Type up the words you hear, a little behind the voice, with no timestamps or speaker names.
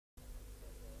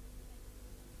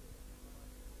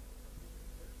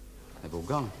all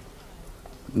gone.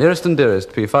 Nearest and Dearest,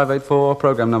 P584,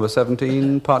 programme number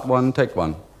 17, part 1, take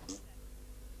 1.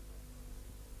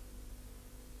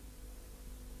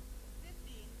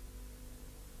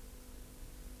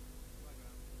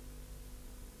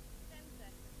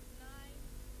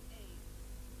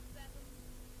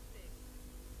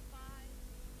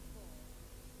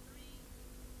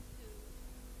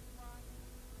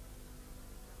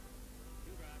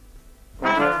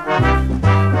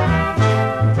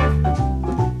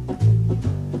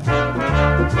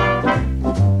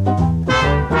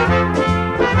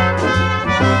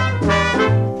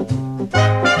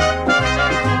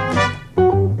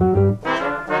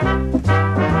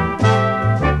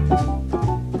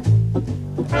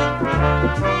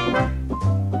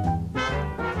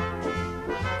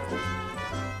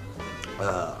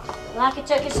 Like a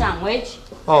turkey sandwich?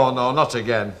 Oh, no, not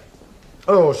again.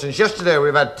 Oh, since yesterday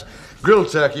we've had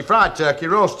grilled turkey, fried turkey,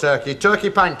 roast turkey, turkey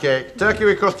pancake, turkey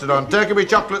with custard on, turkey with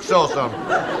chocolate sauce on.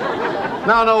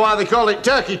 Now I know why they call it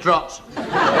turkey trots. You've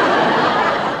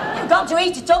got to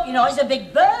eat it up, you know, it's a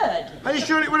big bird. Are you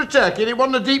sure it was a turkey and it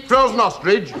wasn't a deep frozen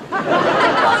ostrich? Of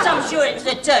course I'm sure it was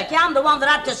a turkey. I'm the one that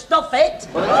had to stuff it.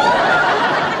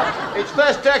 It's the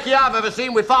first turkey I've ever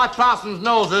seen with 5 parsons'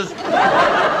 noses.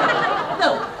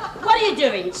 Look, what are you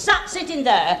doing? Sitting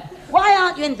there? Why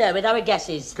aren't you in there with our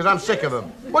guesses? Because I'm sick of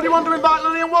them. What do you want to invite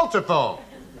Lily and Walter for?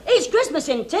 It's Christmas,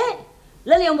 isn't it?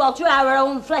 Lily and Walter are our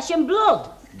own flesh and blood.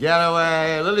 Get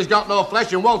away. Lily's got no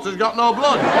flesh and Walter's got no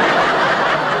blood.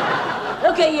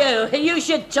 Look at you. You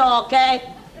should talk, eh?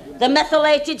 The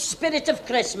methylated spirit of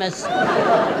Christmas.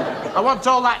 I wasn't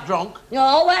all that drunk. You're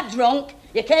all that drunk.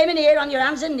 You came in here on your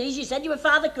hands and knees, you said you were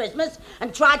Father Christmas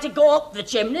and tried to go up the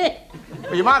chimney.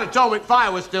 Well, you might have told me the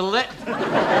fire was still lit.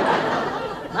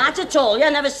 Might have told you, I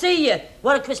never see you.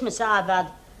 What a Christmas I've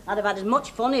had. I'd have had as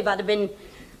much fun if I'd have been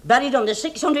buried under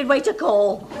 600 weight of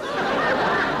coal.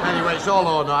 Anyway, it's all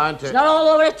over now, isn't it? It's not all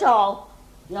over at all.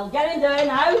 You'll get in there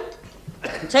now.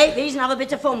 Take these and have a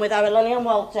bit of fun with our Lily and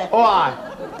Walter. All right.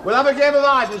 We'll have a game of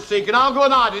hide and seek and I'll go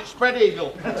and hide at Spread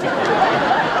Eagle.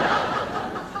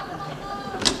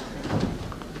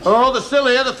 Oh, the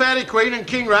Silly, the Fairy Queen and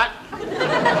King Rat.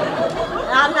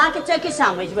 I'd like a turkey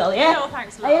sandwich, will you? No,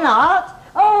 thanks, love. Are you not?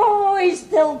 Oh, he's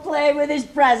still playing with his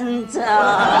present. Oh.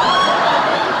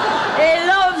 He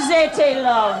loves it, he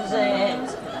loves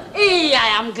it. I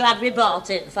am glad we bought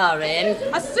it for him.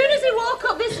 As soon as he woke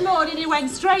up this morning, he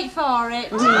went straight for it.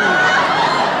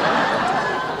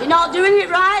 You're not doing it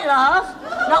right, love.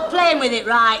 Not playing with it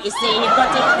right, you see. You've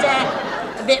got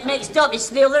it a bit mixed up. It's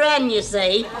the other end, you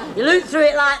see. You look through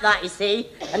it like that, you see,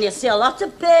 and you'll see a lot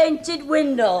of painted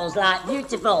windows, like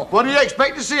beautiful. What do you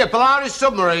expect to see, a Polaris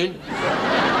submarine?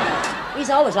 He's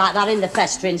always like that in the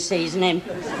festering season, him.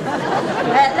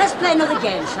 Let's play another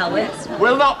game, shall we?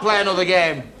 We'll not play another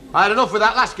game. I had enough with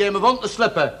that last game of Hunt the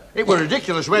Slipper. It was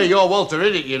ridiculous way your Walter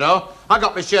did it, you know. I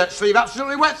got my shirt sleeve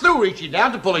absolutely wet through reaching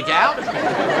down to pull it out.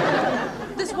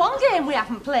 There's one game we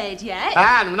haven't played yet.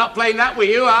 And I'm not playing that with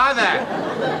you either.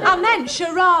 I meant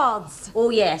charades. Oh,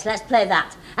 yes, let's play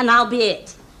that. And I'll be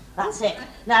it. That's it.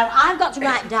 Now, I've got to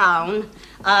write down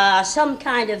some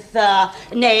kind of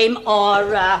name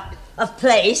or of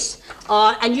place,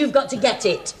 and you've got to get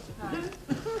it.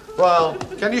 Well,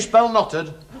 can you spell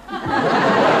knotted?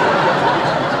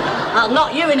 I'll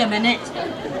knot you in a minute.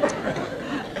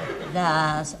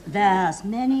 There's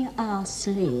many a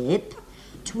slip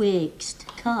twixt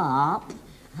carp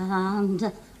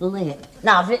and lip.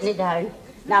 Now, I've written it down.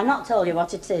 Now, I've not told you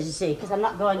what it is, you see, because I'm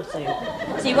not going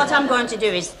to. See, what I'm going to do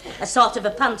is a sort of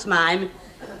a pantomime,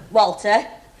 Walter,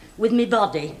 with me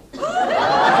body.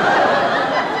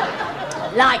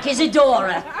 Like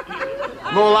Isadora.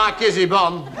 More like Izzy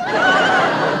Bond.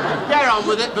 Get on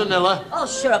with it, Vanilla. Oh,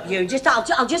 shut up, you.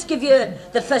 I'll just give you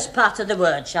the first part of the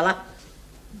word, shall I?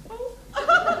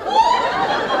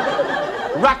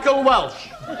 Rackle Welsh.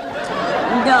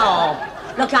 No.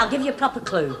 Look, I'll give you a proper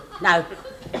clue. Now,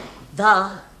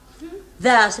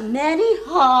 there's many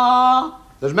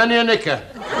There's many a knicker.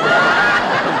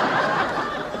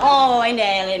 Oh,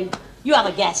 inhale him. You have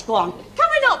a guess, go on. Can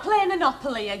we not play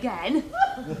Monopoly again?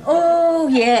 Oh,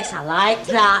 yes, I like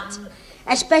that.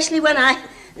 Especially when I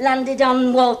landed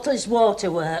on Walter's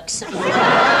Waterworks. You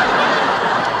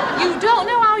don't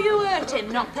know how you hurt him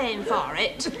not paying for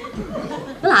it.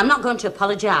 Well, I'm not going to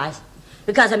apologise.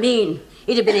 Because, I mean,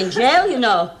 he'd have been in jail, you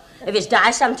know, if his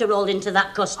dice hadn't rolled into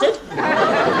that custard.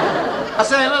 I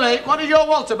say, Lily, what did your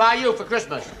Walter buy you for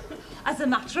Christmas? As a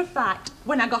matter of fact,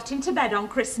 when I got into bed on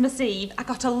Christmas Eve, I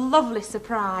got a lovely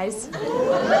surprise. It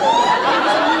was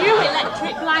a new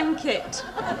electric blanket.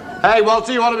 Hey,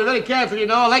 Walter, you want to be very careful, you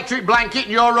know. Electric blanket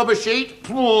and your rubber sheet.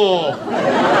 Whoa.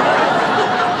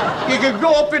 You could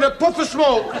go up in a puff of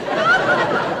smoke.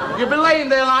 You'd be laying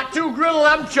there like 2 grilled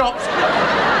lamb chops.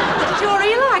 Did your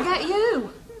Eli get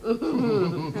you?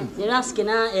 You're asking,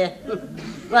 aren't you?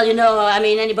 Well, you know, I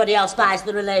mean, anybody else buys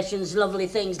the relations lovely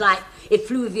things like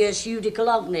effluvious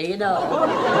eau-de-cologne, you know.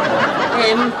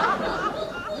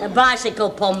 A bicycle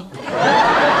pump. Well,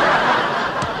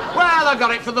 I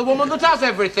got it for the woman that has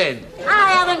everything.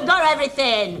 I haven't got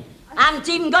everything. I haven't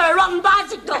even got a rotten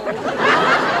bicycle.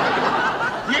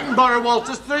 You can borrow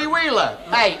Walter's 3-wheeler.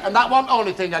 Hey, and that wasn't the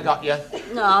only thing I got you.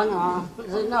 No,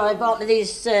 he bought me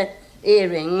these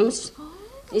earrings.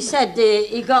 He said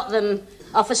he got them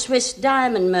off a Swiss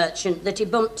diamond merchant that he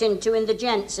bumped into in the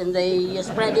gents in the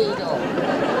Spread Eagle.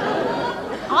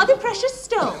 Are they precious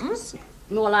stones?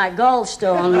 More like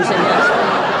gallstones.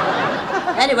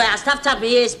 Anyway, I have to have my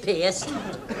ears pierced.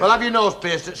 Well, have your nose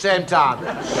pierced at the same time.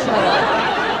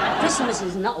 Christmas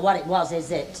is not what it was,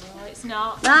 is it? No, it's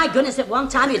not. My goodness, at one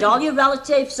time you had all your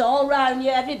relatives all round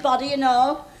you, everybody, you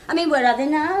know. I mean, where are they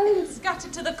now?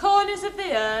 Scattered to the corners of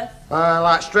the earth.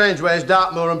 Like Strangeways,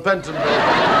 Dartmoor and Pentonville.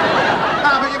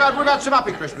 But we've had some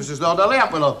happy Christmases, though, Dolly,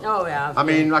 haven't we, love? Oh, we have. I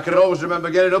mean, I can always remember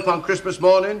getting up on Christmas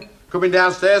morning, coming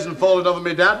downstairs and falling over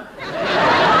my dad.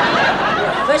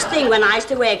 First thing when I used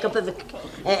to wake up,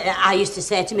 I used to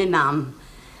say to my mum,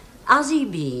 has he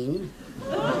been?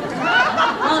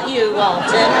 Not you,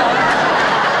 Walter.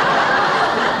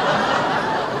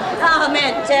 I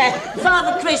meant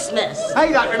Father Christmas.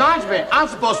 Hey, that reminds me, I'm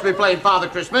supposed to be playing Father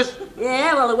Christmas.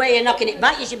 Yeah, well, the way you're knocking it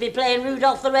back, you should be playing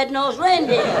Rudolph the Red-Nosed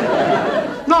Reindeer.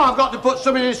 No, I've got to put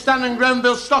something in Stan and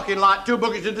Grenville's stocking, like 2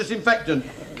 buckets of disinfectant.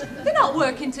 They're not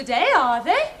working today, are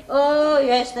they? Oh,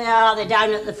 yes, they are. They're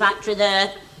down at the factory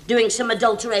there, doing some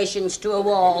adulterations to a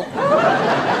wall.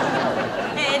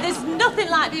 Hey, there's nothing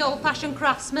like the old-fashioned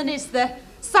craftsman, is there?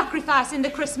 Sacrificing the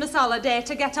Christmas holiday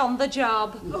to get on the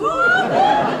job.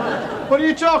 What are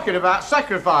you talking about,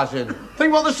 sacrificing?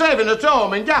 Think what they're saving at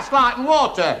home in gas, light and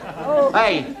water. Oh.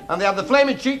 Hey, and they have the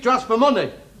flaming cheek to ask for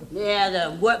money. Yeah,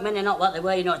 the workmen are not what they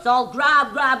were, you know. It's all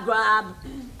grab, grab, grab.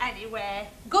 Anyway,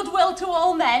 goodwill to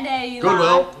all men, eh, Eli?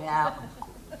 Goodwill. Yeah.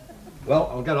 Well,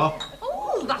 I'll get off.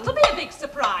 Oh, that'll be a big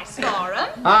surprise for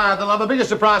 'em. They'll have a bigger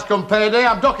surprise come payday.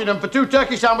 I'm docking them for 2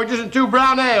 turkey sandwiches and 2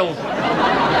 brown ales.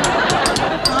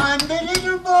 I'm the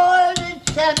little boy that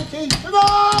Santa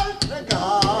Claus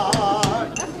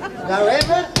forgot. Now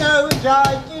heaven knows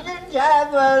I didn't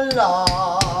have a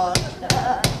lot.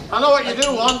 I know what you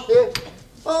do want.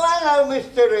 Oh, hello,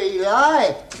 Mr.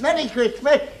 Eli. Merry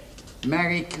Christmas.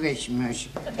 Merry Christmas.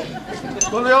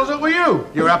 What the hell's up with you?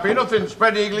 You were happy enough in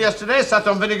Spread Eagle yesterday, sat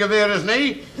on Vinegar Vera's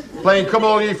knee, playing Come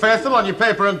All Ye Faithful on your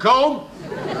paper and comb.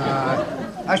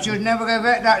 I should never have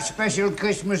had that special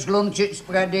Christmas lunch at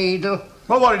Spread Eagle.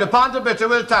 Well, what, a pint of bitter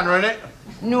with a tanner in it?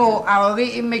 No, I was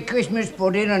eating my Christmas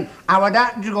pudding and I was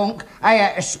that drunk, I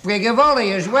had a sprig of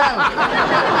holly as well.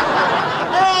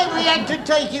 Hey, we had to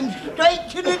take him straight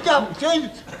to the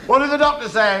doctor's. What did the doctor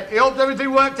say? He hoped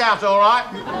everything worked out all right.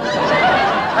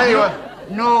 Anyway.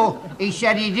 No, he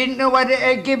said he didn't know whether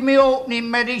to give me opening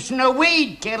medicine or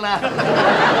weed killer.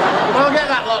 Well, get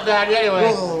that lot down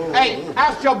anyway. Oh. Hey,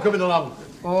 how's the job coming along?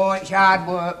 Oh, it's hard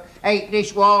work. Hey,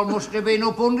 this wall must have been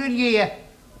up 100 years.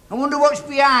 I wonder what's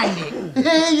behind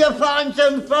it. You find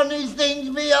some funny things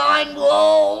behind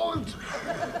walls.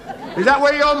 Is that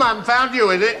where your man found you,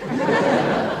 is it?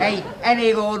 Hey,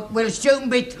 any road, we'll soon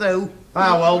be through.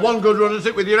 Ah, well, one good run at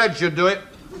it with your head should do it.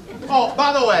 Oh,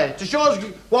 by the way, to show us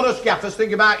what us gaffers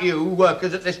think about you,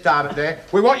 workers, at this time of day,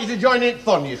 we want you to join in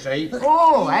fun, you see.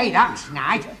 Oh, hey, that's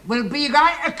nice. We'll be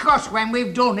right across when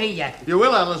we've done here. You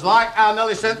will, Ella's like. Our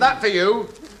Nelly sent that for you,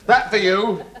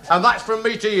 and that's from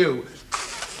me to you.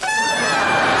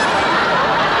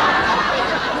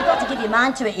 You've got to give your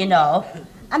mind to it, you know.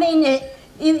 I mean,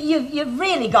 you've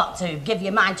really got to give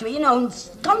your mind to it, you know, and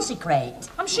consecrate.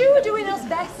 I'm sure we're doing us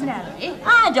best, Nelly.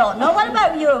 I don't know. What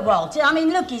about you, Walter? I mean,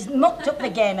 look, he's mucked up the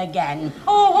game again.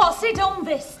 Oh, what's he done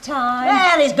this time?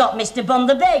 Well, he's got Mr. Bun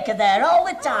the Baker there all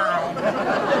the time.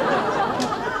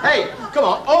 Hey, come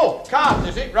on. Oh, cards,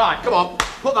 is it? Right, come on.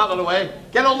 Put that one away.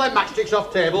 Get all them matchsticks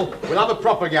off table. We'll have a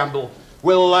proper gamble.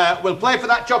 We'll play for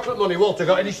that chocolate money Walter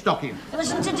got in his stocking.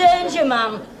 Listen to danger,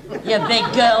 man. You big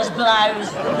girl's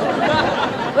blouse.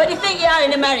 Where do you think you are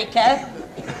in America?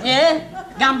 Yeah?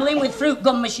 Gambling with fruit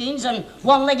gum machines and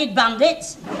one-legged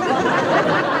bandits?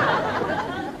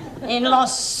 In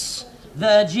Los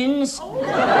Virgins?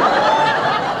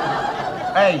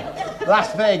 Hey,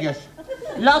 Las Vegas.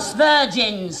 Los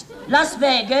Virgins. Las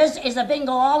Vegas is a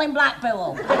bingo hall in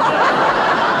Blackpool. What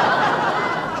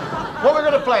are we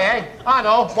going to play, eh? I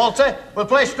know, Walter. We'll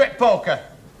play strip poker.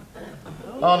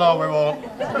 Oh, no, we won't.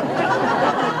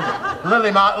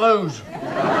 Lily might lose.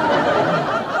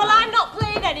 Well, I'm not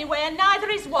playing anyway, and neither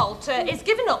is Walter. He's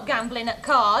given up gambling at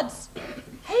cards.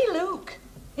 Hey, Luke,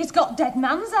 he's got dead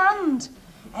man's hand.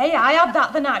 Hey, I had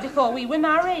that the night before we were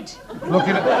married.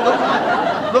 Looking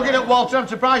at Walter, I'm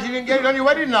surprised you didn't get it on your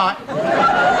wedding night. Does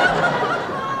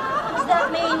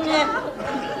that mean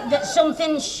that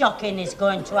something shocking is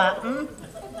going to happen?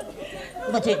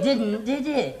 But it didn't, did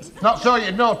it? Not so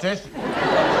you'd notice.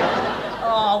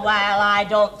 Oh, well, I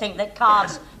don't think that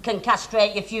cards can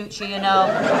castrate your future, you know.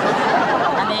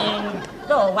 I mean,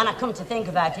 though, when I come to think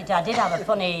about it, I did have a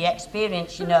funny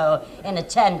experience, you know, in a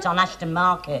tent on Ashton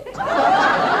Market.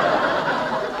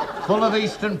 Full of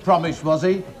Eastern promise, was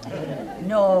he?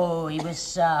 No, he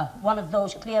was one of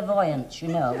those clairvoyants, you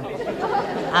know.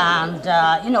 And,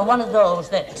 you know, one of those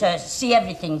that see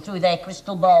everything through their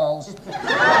crystal balls. What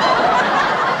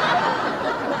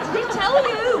did he tell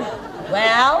you?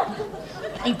 Well,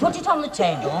 he put it on the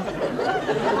table,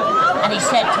 and he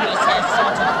said to me, he says,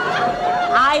 sort of,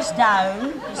 eyes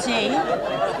down, you see,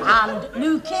 and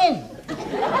look in.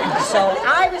 And so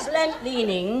I was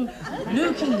leaning,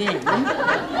 looking in.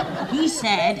 He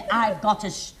said, I've got a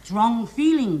strong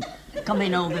feeling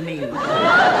coming over me.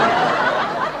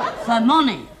 For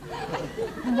money.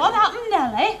 What happened,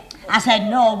 Nellie? I said,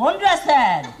 no wonder, I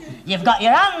said. You've got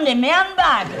your hand in my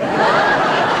handbag.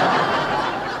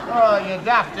 Oh, you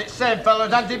daft. It's the same fellow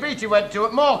as Auntie Beattie went to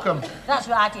at Morecambe. That's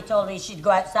right, he told me she'd go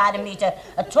outside and meet a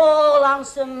tall,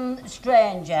 handsome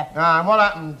stranger. Ah, and what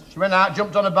happened? She went out,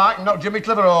 jumped on a bike and knocked Jimmy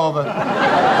Cliver over.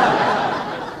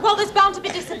 Well, there's bound to be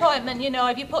disappointment, you know,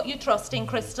 if you put your trust in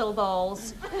crystal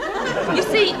balls. You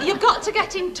see, you've got to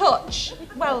get in touch.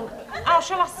 Well, how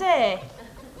shall I say?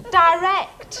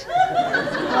 Direct.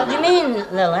 What do you mean,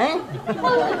 Lily?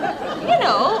 Well, you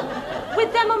know,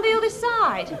 with them on the other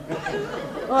side.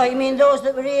 Oh, you mean those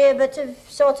that were here but have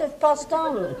sort of passed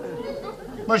on?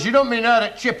 Well, she don't mean her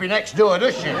at Chippy next door,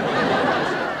 does she?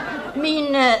 You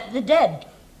mean the dead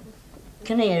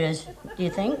can hear us, do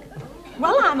you think?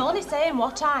 Well, I'm only saying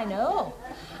what I know.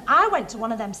 I went to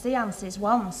one of them seances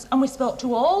once, and we spoke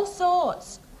to all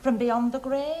sorts from beyond the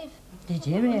grave. Did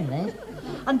you really?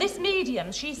 And this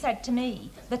medium, she said to me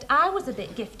that I was a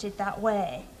bit gifted that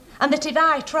way, and that if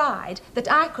I tried, that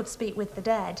I could speak with the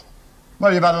dead.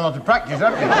 Well, you've had a lot of practice,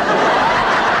 haven't you?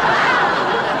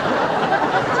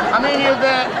 I mean,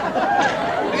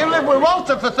 you've lived with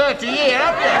Walter for 30 years,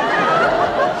 haven't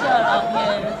Shut up,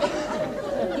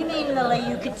 you. You mean, Lily,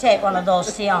 you could take one of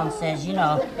those seances, you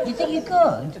know? Do you think you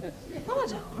could? Well, I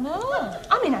don't know.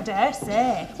 I mean, I dare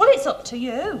say. Well, it's up to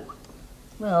you.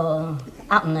 Well,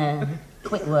 happen a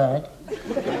quick word. All right,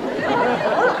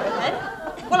 then.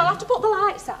 Well, I'll have to put the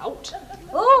lights out.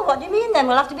 Oh, what do you mean, then?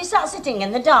 We'll have to be sat sitting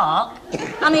in the dark?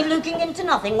 I mean, looking into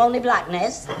nothing, only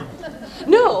blackness?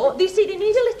 No, you see, they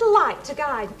need a little light to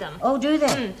guide them. Oh, do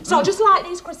they? So I'll just light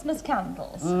these Christmas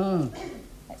candles.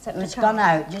 Except It's the gone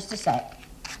candle. out, just a sec.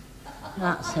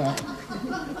 That's it.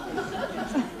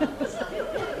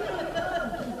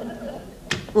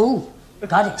 Ooh,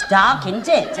 God, it's dark, isn't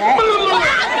it? Eh?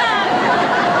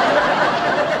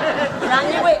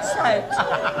 Ran your wits out.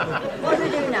 What do we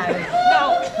do now?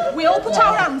 Now, we all put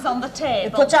our hands on the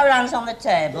table. Put our hands on the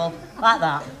table, like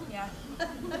that. Yeah.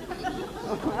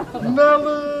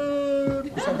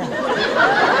 Nelly!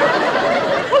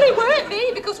 Well, it weren't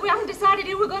me, because we haven't decided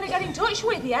who we're going to get in touch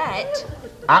with yet.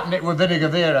 Happened it with Vinegar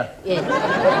Vera. Yeah. What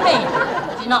do you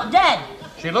mean? She's not dead.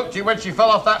 She looked you when she fell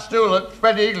off that stool at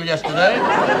Spread Eagle yesterday.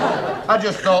 I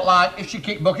just thought, like, if she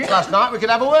kicked bucket last night, we could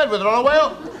have a word with her on the way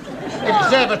up. It'd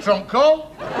save a trunk call.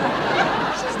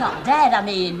 She's not dead. I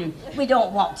mean, we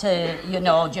don't want to, you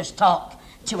know, just talk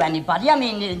to anybody. I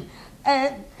mean,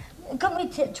 couldn't we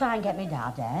try and get me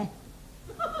dad, eh?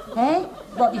 Eh?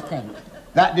 What do you think?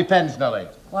 That depends, Nelly.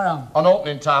 What on? On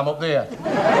opening time up there.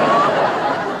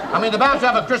 I mean, they're bound to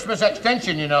have a Christmas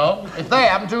extension, you know. If they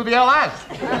haven't, who the hell has?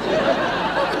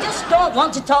 Well, we just don't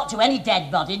want to talk to any dead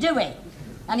body, do we?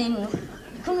 I mean,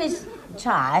 couldn't we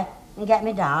try and get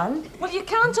me down? Well, you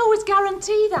can't always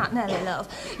guarantee that, Nelly, love.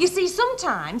 You see,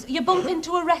 sometimes you bump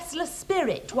into a restless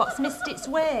spirit what's missed its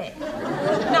way.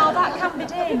 Now, that can be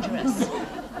dangerous.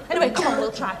 Anyway, come on,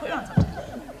 we'll try. Put your hands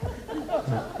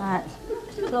up. Right.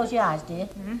 Close your eyes, dear.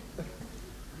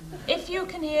 If you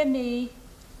can hear me,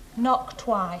 knock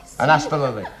twice. And ask for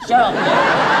Lily. Shut up.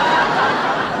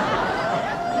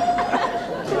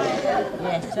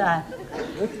 Yes, try.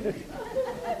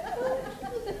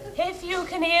 If you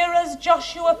can hear us,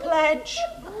 Joshua pledge.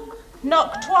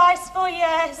 Knock twice for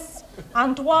yes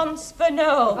and once for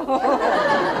no.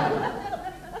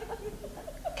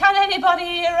 Can anybody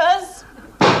hear us?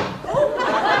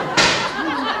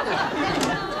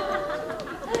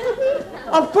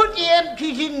 I've put the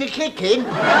empties in the kitchen.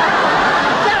 Shut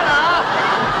up!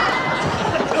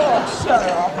 Oh, shut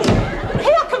up.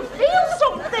 Hey, I can feel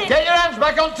something. Get your hands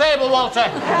back on table, Walter.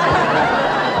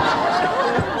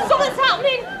 Something's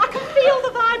happening. I can feel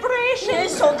the vibration.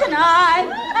 Yes, so can I.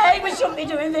 Hey, we shouldn't be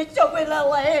doing this, should we,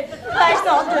 Lily? Let's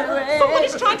not do it.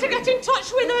 Somebody's trying to get in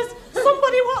touch with us.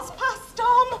 Somebody wants passed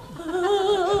on.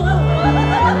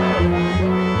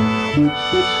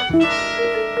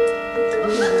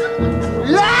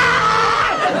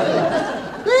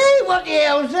 Hey, what the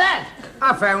hell's that?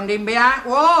 I found him behind the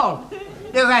wall.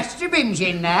 The rest of him's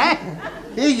in there.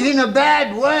 He's in a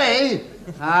bad way.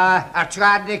 I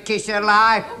tried to kiss her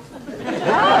life.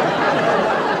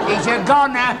 He's a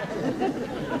goner.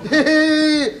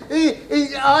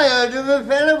 I heard of a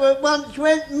fellow that once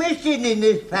went missing in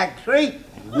this factory.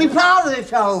 My father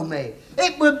told me.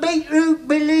 It was Beetroot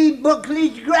Billy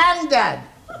Buckley's granddad.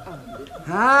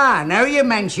 Ah, now you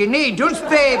mention it, he does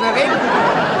favour him.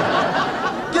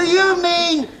 Do you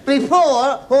mean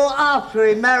before or after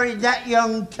he married that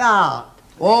young tart?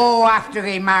 Oh, after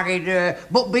he married her,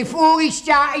 but before he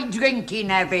started drinking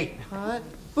heavy.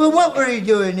 Well, what were he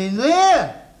doing in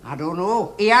there? I don't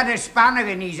know. He had a spanner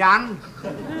in his hand.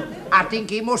 I think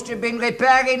he must have been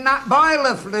repairing that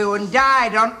boiler flue and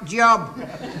died on the job.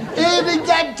 Even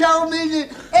Dad told me that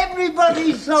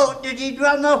everybody thought that he'd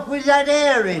run off with that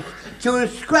heiress to a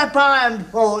scrap iron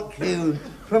fortune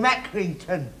from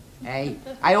Accrington. Hey,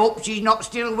 I hope she's not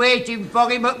still waiting for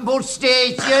him at bus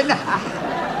station.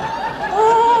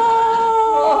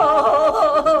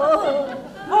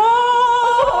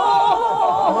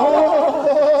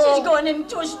 She's going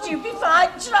into a stupefied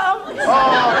trance.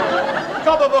 Oh,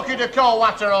 cop a bucket of cold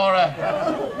water, Ora.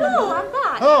 Oh, I'm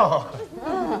back. Oh,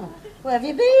 Where have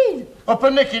you been? up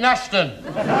at Nicky Ashton.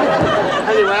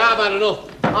 Anyway, I've had enough.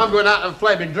 I'm going out and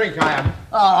flaming drink, I am.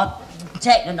 Oh,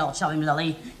 take the notes of him,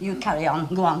 Lily. You carry on.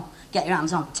 Go on. Get your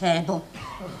hands on the table.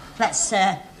 Let's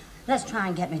try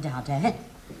and get me dad, eh?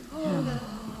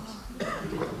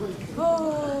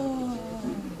 Oh,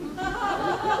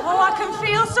 I can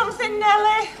feel something,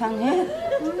 Nellie. Can you?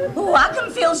 Oh, I can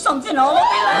feel something all over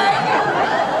my leg.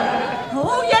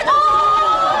 Oh, yeah.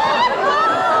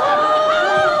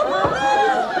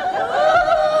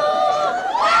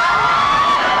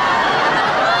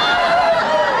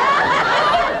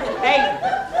 Hey,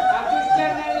 I'm just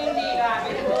telling Lindy that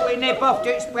before we nip off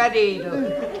to spread eagle.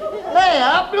 Hey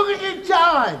up, look at the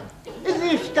time. If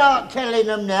you start telling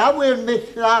them now, we'll miss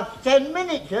the last 10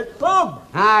 minutes at pub.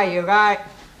 Ah, you're right.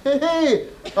 I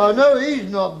know he's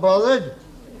not bothered,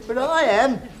 but I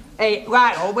am. Hey,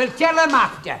 right, oh, we'll tell them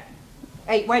after.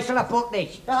 Hey, where shall I put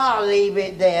this? I'll leave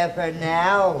it there for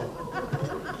now.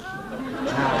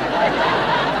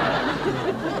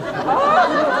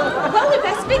 Well, we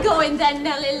best be going then,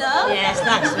 Nellie, love. Yes,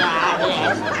 that's right,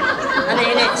 yes. I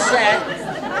mean, it's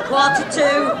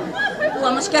 1:45. Oh,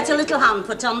 I must get a little hand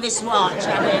put on this watch,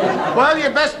 I mean. Well,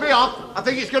 you'd best be off. I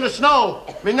think it's going to snow.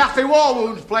 My naffy war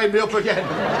wound's playing me up again.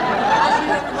 Has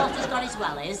your water's got his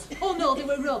wellies? Oh, no, they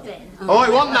were rubbing. Oh,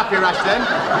 it wasn't nappy rash then.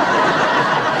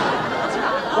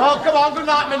 Well, come on, good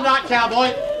night, midnight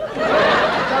cowboy.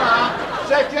 Ta-ra.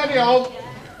 Safe journey home.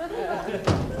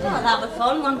 Oh, that was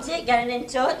fun, wasn't it, getting in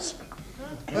touch?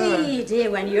 Oh, dear,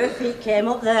 when your feet came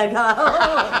up there,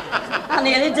 I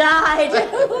nearly died.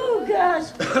 Oh,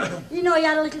 gosh. You know you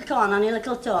had a little corn on your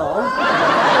little toe?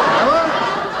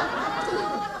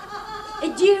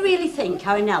 Do you really think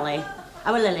our Nellie,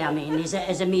 our Lily, I mean, is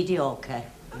a mediocre?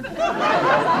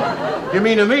 You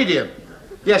mean a medium?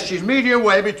 Yes, she's medium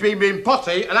way between being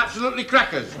potty and absolutely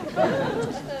crackers.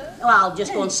 Well, I'll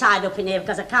just go and side up in here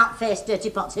because I can't face dirty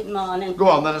pots in the morning. Go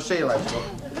on, then, I'll see you later.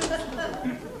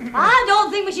 I don't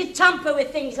think we should tamper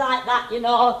with things like that, you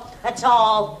know, at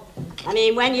all. I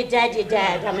mean, when you're dead, you're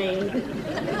dead. I mean,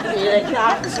 you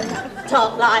can't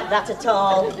talk like that at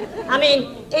all. I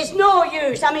mean, it's no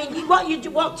use. I mean, what you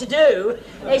want to do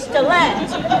is to let,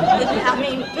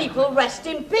 people rest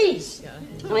in peace.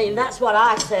 I mean, that's what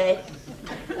I say.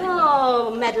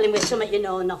 Oh, meddling with something you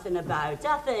know nothing about.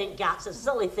 I think that's a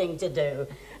silly thing to do.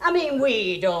 I mean,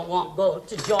 we don't want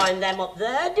to join them up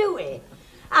there, do we?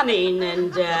 I mean,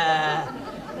 and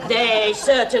they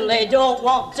certainly don't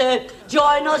want to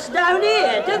join us down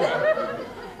here, do they?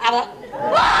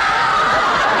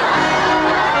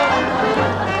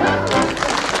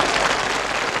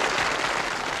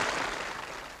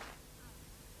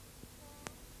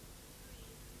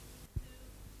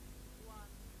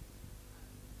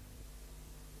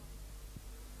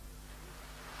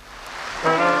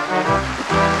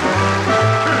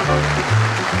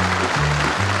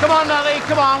 Come on, Nelly,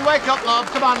 come on, wake up, love.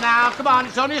 Come on now, come on,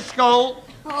 it's only a school.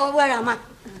 Oh, where am I?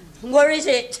 Where is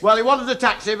it? Well, he wanted a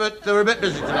taxi, but they were a bit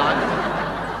busy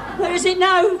tonight. Where is it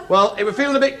now? Well, it was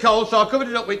feeling a bit cold, so I covered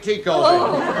it up with tea coals.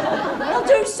 I'll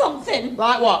do something.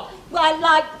 Like what? I'd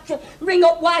like to ring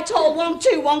up Whitehall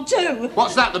 1212.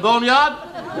 What's that, the boneyard?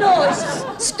 No, it's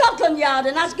Scotland Yard,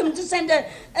 and ask them to send an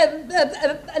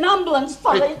ambulance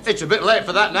for it. It's a bit late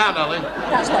for that now, Nelly.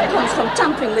 That's what comes from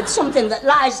tampering with something that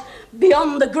lies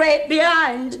beyond the great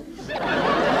behind.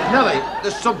 Nelly,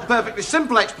 there's some perfectly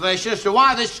simple explanation as to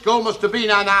why this school must have been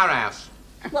in our house.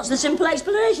 What's the simple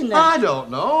explanation, then? I don't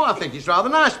know. I think it's rather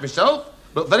nice myself.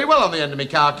 Look very well on the end of me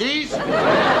car keys.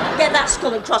 Get that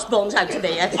skull and crossbones out of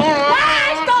here. He's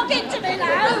talking to me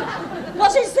now.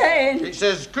 What's it saying? It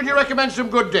says, could you recommend some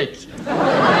good digs?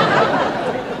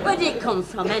 Where did it come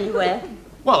from, anyway?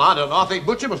 Well, I don't know. I think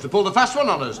Butcher must have pulled a fast one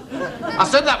on us. I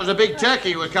said that was a big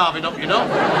turkey you were carving up, you know.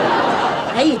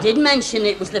 Hey, you did mention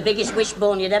it was the biggest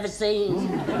wishbone you'd ever seen.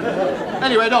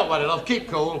 Anyway, don't worry, love. Keep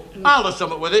cool. I'll do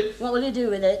something with it. What will you do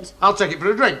with it? I'll take it for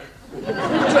a drink. Drink?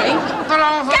 Get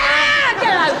out!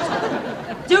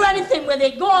 Do anything with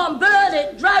it. Go on, burn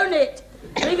it, drown it.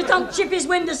 Leave it on Chippy's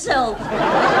windowsill. Do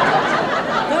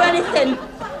anything.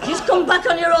 Just come back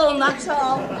on your own, that's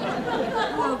all.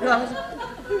 Oh, God.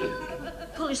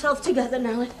 Pull yourself together,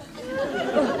 Nelly.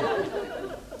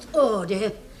 Oh,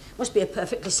 dear. Must be a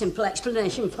perfectly simple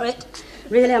explanation for it.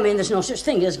 Really, I mean, there's no such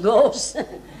thing as ghosts.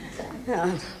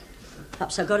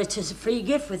 Perhaps I got it as a free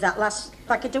gift with that last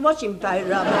packet of washing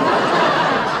powder.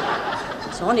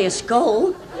 It's only a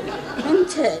skull,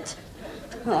 isn't it?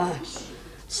 Oh,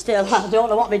 still, I don't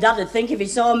know what my dad would think if he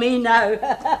saw me now.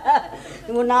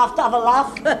 He wouldn't have to have a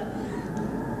laugh.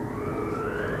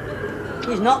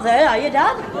 He's not there, are you,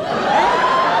 Dad?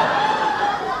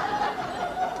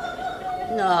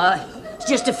 No, it's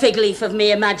just a fig leaf of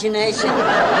me imagination.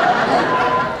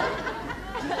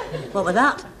 What was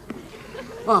that?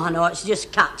 Oh, no, it's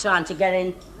just cat trying to get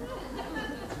in.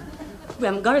 We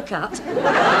haven't got a cat.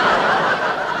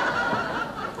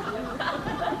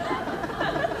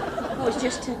 Oh, it's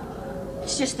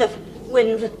just the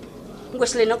wind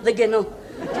whistling up the ginnel.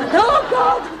 Oh,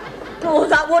 God! Oh,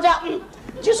 that would happen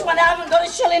just when I haven't got a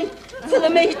shilling for the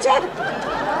meter.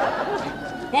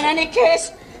 In any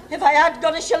case, if I had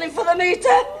got a shilling for the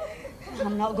meter,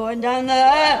 I'm not going down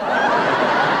there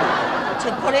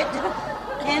to put it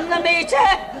in the meter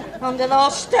under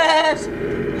those stairs.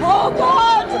 Oh,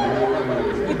 God!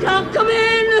 You can't come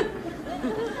in.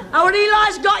 Our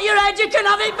Eli's got your head, you can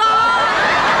have it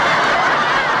back.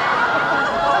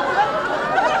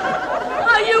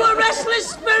 Are you a restless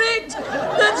spirit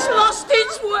that's lost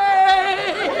its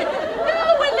way?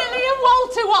 No, we're Lily and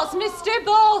Walter. What's Mr.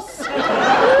 Boss? I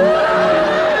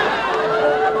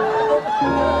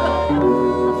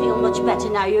feel much better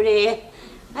now you're here.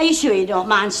 Are you sure you don't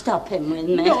mind stopping with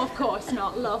me? No, of course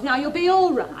not, love. Now, you'll be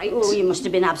all right. Oh, you must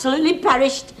have been absolutely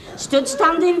perished. Stood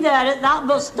standing there at that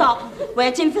bus stop,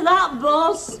 waiting for that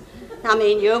bus. I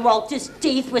mean, your Walter's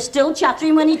teeth were still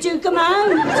chattering when he took them out.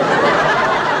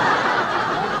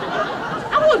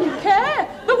 I wouldn't care,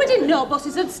 but we didn't know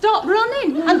buses had stopped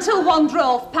running until one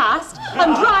drove past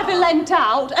and driver leant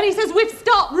out and he says, we've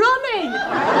stopped running.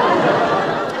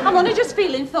 I'm only just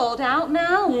feeling thawed out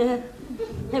now. Yeah.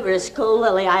 It was a school,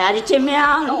 Lily. I had it in my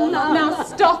hand. Oh, no, now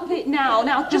stop it now.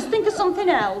 Now, just think of something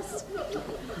else.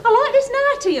 I like this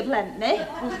nightie you've lent me.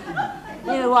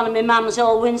 You're one of my mum's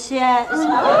old Winsettes. Oh,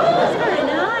 that's very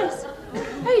nice.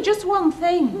 Hey, just one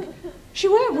thing. She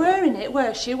weren't wearing it,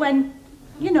 were she, when,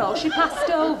 you know, she passed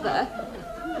over?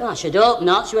 Well, I should hope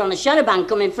not. She was on a charabanc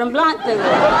coming from Blackpool.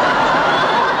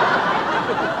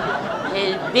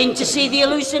 He'd been to see the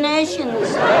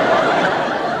hallucinations.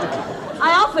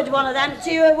 I offered one of them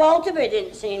to you at Walter, but he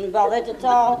didn't seem bothered at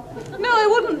all. No, it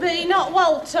wouldn't be, not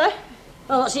Walter.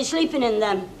 Well, what's he sleeping in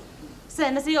then?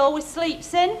 Same as he always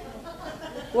sleeps in.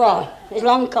 What? His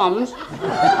long coms?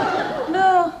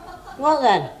 No. What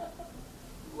then?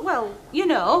 Well, you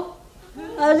know.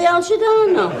 How the hell should I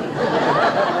know?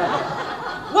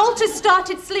 Walter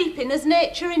started sleeping as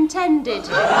nature intended.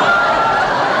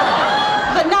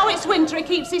 But now it's winter, he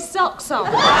keeps his socks on.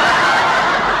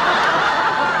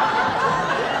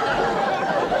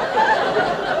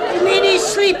 You mean he's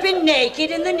sleeping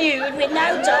naked in the nude with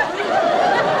no top?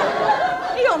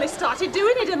 He only started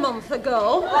doing it a month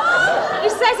ago. He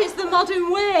says it's the modern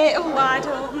way. Oh, I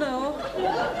don't know.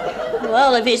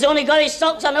 Well, if he's only got his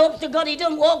socks on, hope to God he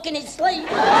doesn't walk in his sleep.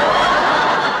 Who's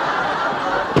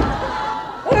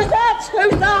that?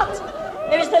 Who's that?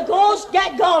 If it's the ghost,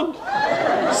 get gone.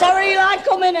 Sorry, Eli,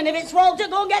 come in, and if it's Walter,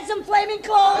 go and get some flaming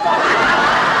clothes.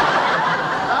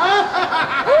 Oh,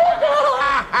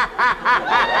 God.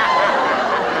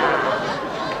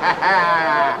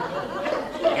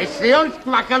 It's the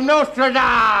hunchback of Notre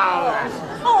Dame.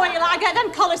 Oh, Eli, get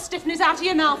them collar stiffeners out of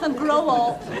your mouth and grow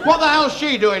up. What the hell's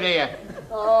she doing here?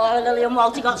 Oh, Lily and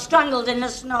Walter got strangled in the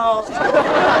snow.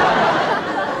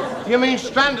 You mean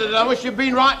stranded? I wish you'd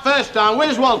been right first time.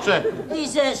 Where's Walter?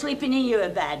 He's sleeping in your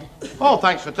bed. Oh,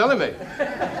 thanks for telling me.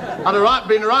 I'd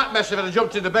been a right mess if I'd have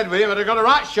jumped into bed with him. I'd have got a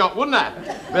right shock, wouldn't I?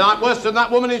 Be like worse than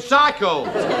that woman in Psycho.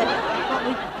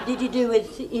 What did you do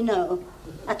with, you know?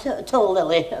 I told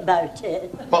Lily about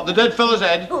it. What, the dead fella's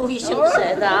head? Oh, you shouldn't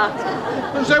say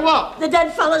that. And say what? The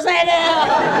dead fella's head.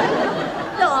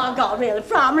 No, I got really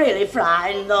I'm really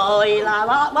frightened, though, Eli,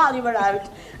 while you were out.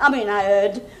 I mean, I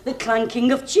heard the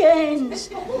clanking of chains.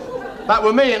 That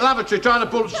were me in lavatory trying to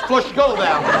pull flush skull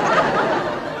down.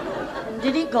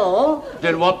 Did it go?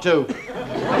 Didn't want to.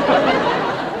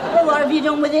 Well, what have you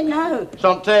done with it now? It's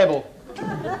on table.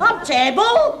 On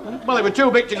table? Well, it was too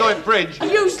big to go in the fridge.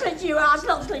 You slit your ass,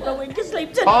 not sleep a wink of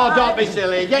sleep tonight. Oh, don't be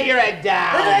silly. Get your head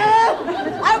down.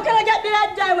 How can I get my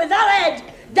head down with that head?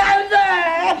 Down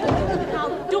there! Now,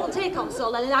 don't take on so,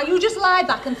 Lily. Now, you just lie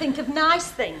back and think of nice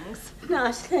things.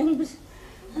 Nice things.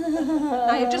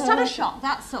 Now, you've just had a shock,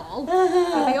 that's all.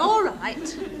 You'll be all right.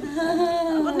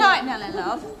 Good night, Nellie,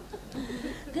 love.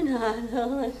 Good night,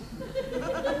 Lily.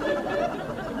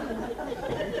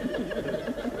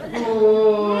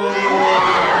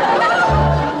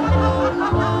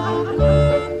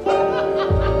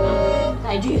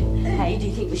 Hey, do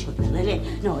you think we should, Lily?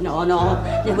 No,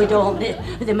 we don't.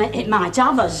 It might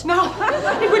have us. No,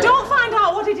 if we don't find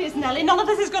out what it is, Nellie, none of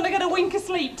us is going to get a wink of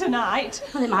sleep tonight.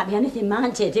 Well, it might be anything,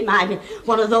 mightn't it? It might be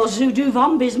one of those voodoo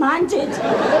zombies, mightn't it?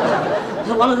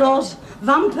 One of those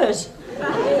vampires.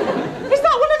 Is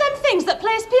that one of them things that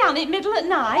plays piano at middle at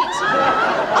night?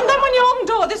 And then when you open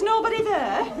the door, there's nobody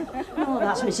there? Oh,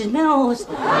 that's Mrs. Mills.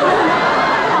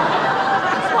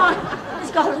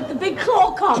 It's got a big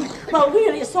cloak on. Well,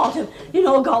 really, it's sort of,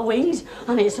 got wings,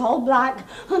 and it's all black,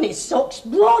 and it sucks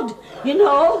blood,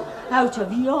 out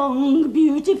of young,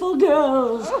 beautiful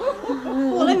girls.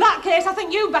 Well, in that case, I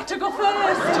think you better go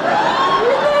first.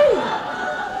 Really?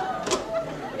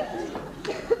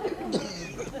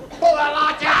 Pull that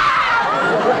light out!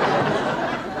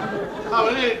 Oh,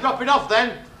 we need it dropping off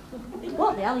then.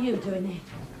 What the hell are you doing here?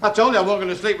 I told you I wasn't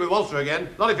going to sleep with Walter again.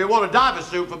 Not if you wore a diver's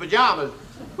suit for pyjamas.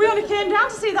 We only came down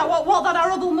to see what that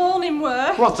horrible morning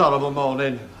were. What horrible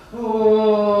morning?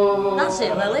 That's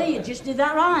it, Lily. You just did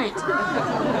that right.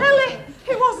 Lily,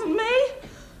 it wasn't me.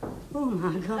 Oh,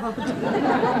 my God.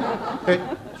 It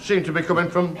seemed to be coming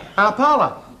from our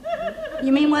parlour.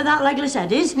 You mean where that legless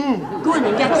head is? Go in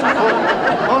and get some.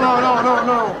 Oh,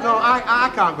 no.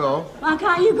 I can't go. Why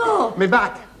can't you go? Me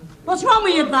back. What's wrong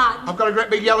with your back? I've got a great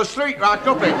big yellow streak right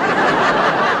up it.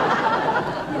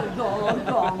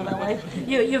 Go on, Lily.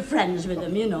 You're friends with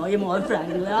them, you're more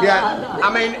friendly. Yeah,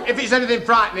 I mean, if it's anything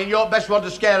frightening, you're best one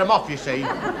to scare them off, you see.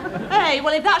 Hey,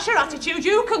 well, if that's your attitude,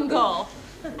 you can go.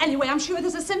 Anyway, I'm sure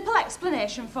there's a simple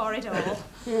explanation for it all.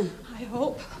 Yeah. I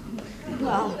hope.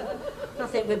 Well, I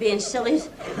think we're being silly,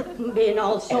 being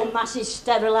all so massive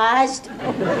sterilised.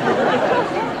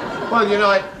 Well,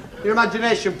 your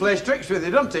imagination plays tricks with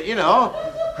you, doesn't it,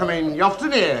 I mean, you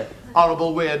often hear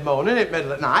horrible, weird moaning at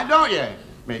middle of the night, don't you?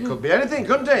 I mean, it could be anything,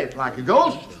 couldn't it? Like a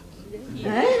ghost.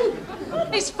 Eh?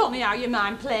 It's funny how your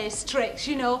mind plays tricks,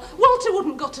 Walter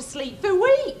wouldn't go to sleep for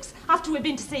weeks after we'd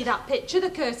been to see that picture,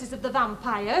 The Curses of the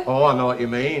Vampire. Oh, I know what you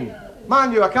mean.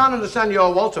 Mind you, I can't understand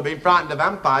your Walter being frightened of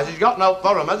vampires. He's got no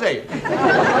for 'em, has he?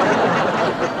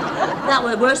 That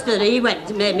was worse than he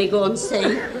made me go and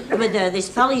see. With this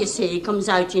fella, you see, he comes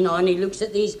out, and he looks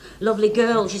at these lovely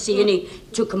girls, you see, and he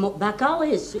took 'em up back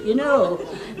alleys,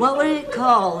 What would it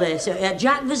call this?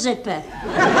 Jack the Zipper.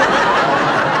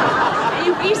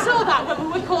 He saw that when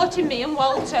we were courting me and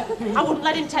Walter. I wouldn't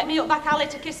let him take me up back alley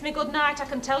to kiss me goodnight, I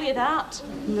can tell you that.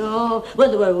 No, well,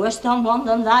 there were worse than one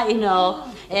than that,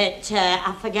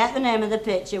 I forget the name of the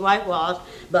picture, what it was,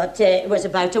 but it was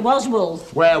about a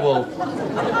waswolf. Werewolf.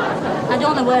 I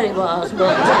don't know where it was,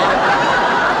 but it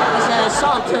was a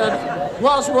sort of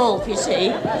waswolf, you see,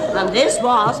 and this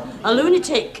was a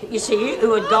lunatic, you see,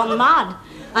 who had gone mad.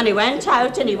 And he went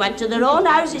out and he went to their own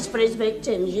houses for his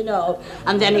victims,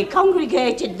 and then he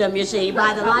congregated them, you see,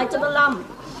 by the light of a lamp.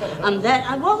 And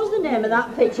then, what was the name of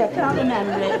that picture? I can't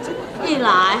remember it.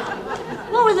 Eli,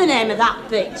 what was the name of that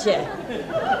picture?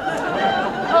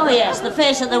 Oh, yes, the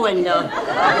face at the window.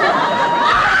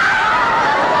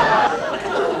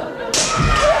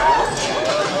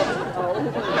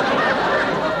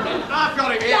 I've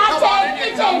got him here. That's Come on, it,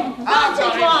 it's him. That's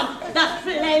it, one. That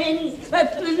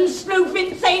flaming,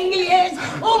 snooping thing he is.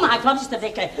 Oh, my God, it's the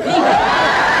vicar.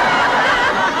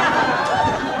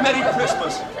 Merry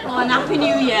Christmas. Oh, and Happy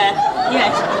New Year.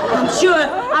 Yes, I'm sure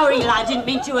our Eli didn't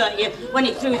mean to hurt you when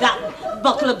he threw that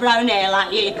bottle of brown ale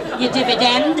at you, you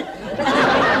dividend.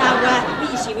 Now,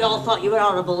 you see, we all thought you were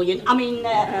horrible. We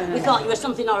thought you were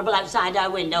something horrible outside our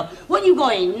window. Were you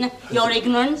going, your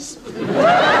ignorance?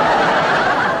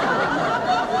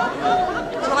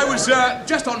 I was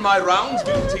just on my rounds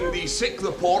visiting the sick,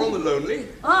 the poor, and the lonely.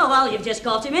 Oh, well, you've just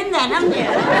got him in then, haven't you?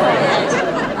 Yes.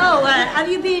 Oh, have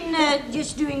you been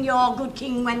just doing your Good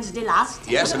King Wednesday last?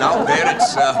 Yes, and out there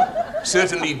it's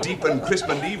certainly deep and crisp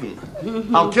and even.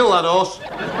 I'll kill that horse.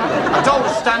 I told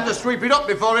Stan to sweep it up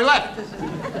before he left.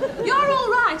 You're all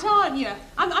right, aren't you?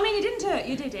 I mean, he didn't hurt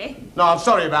you, did he? No, I'm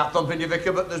sorry about thumping you,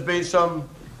 Vicar, but there's been some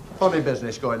funny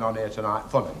business going on here tonight.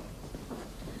 Funny.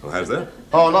 Well, how's that?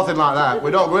 Oh, nothing like that. We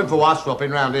don't go in for wife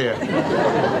swapping round here.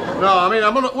 No, I mean, I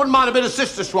wouldn't mind a bit of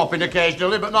sister swapping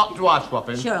occasionally, but not wife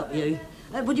swapping. Shut up, you.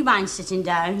 Would you mind sitting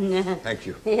down? Thank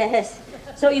you. Yes.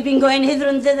 So you've been going hither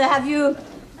and thither, have you?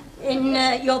 In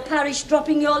your parish,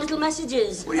 dropping your little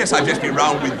messages? Well, yes, I've just been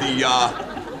round with the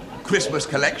Christmas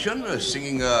collection,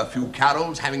 singing a few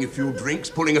carols, having a few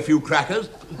drinks, pulling a few crackers.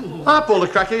 I pulled a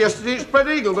cracker yesterday at Spread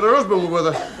Eagle, but her husband was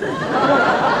with her.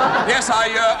 Yes,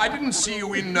 I didn't see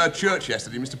you in church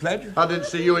yesterday, Mr. Pledge. I didn't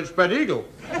see you in Spread Eagle.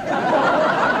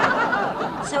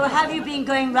 So have you been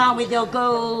going round with your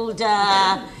gold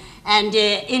and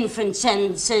infant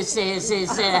censuses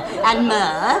and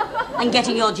myrrh and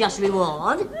getting your just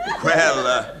reward?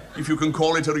 Well, if you can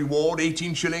call it a reward,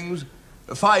 18 shillings,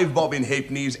 5 bob in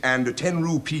halfpennies and 10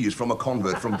 rupees from a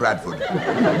convert from Bradford.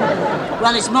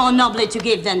 Well, it's more nobly to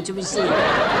give than to receive.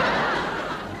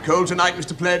 Cold tonight,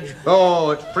 Mr. Pledge? Oh,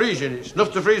 it's freezing. It's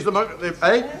enough to freeze the mug, eh?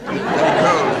 Very cold.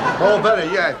 Oh, very,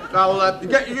 yeah. I'll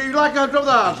get you like out of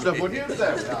the hard stuff, would you?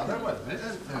 There we are. Then wait a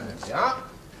minute. There we are.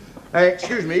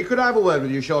 Excuse me, could I have a word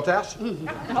with you, Shortass?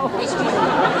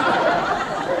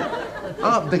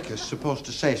 Aren't vicars supposed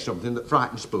to say something that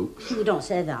frightens spooks? You don't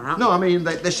say that. No, I mean,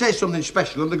 they say something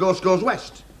special and the ghost goes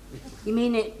west. You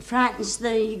mean it frightens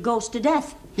the ghost to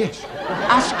death? Yes.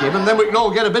 Ask him and then we can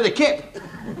all get a bit of kip.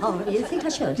 Oh, you think I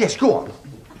should? Yes, go on.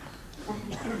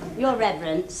 Your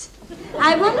Reverence,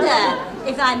 I wonder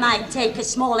if I might take a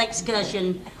small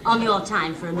excursion on your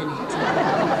time for a minute.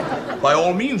 By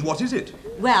all means, what is it?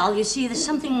 Well, you see, there's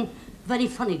something very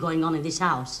funny going on in this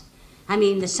house. I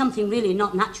mean, there's something really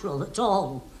not natural at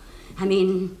all. I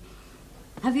mean,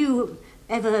 have you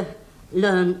ever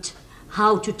learnt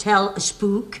how to tell a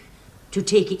spook to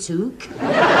take its hook?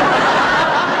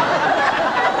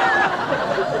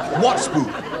 What spook?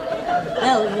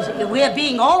 Well, we're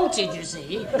being haunted, you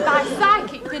see. By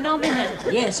psychic phenomenon.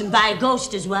 Yes, and by a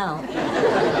ghost as well.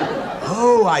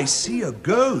 Oh, I see a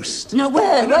ghost. No,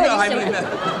 where? I mean,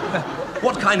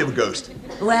 what kind of a ghost?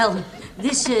 Well,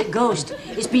 this ghost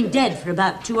has been dead for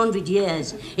about 200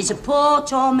 years. It's a poor,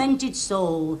 tormented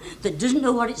soul that doesn't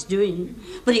know what it's doing.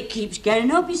 But it keeps getting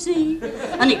up, you see,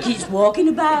 and it keeps walking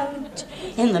about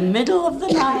in the middle of the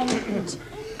night.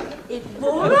 It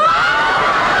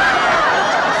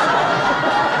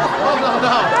Oh,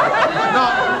 no.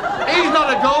 He's not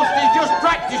a ghost, he's just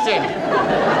practicing.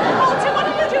 Walter, what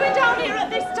are you doing down here at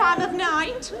this time of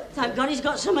night? Thank God he's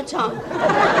got some at home.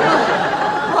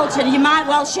 Walter, you might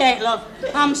well shake, love.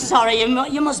 I'm sorry,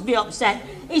 you must be upset.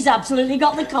 He's absolutely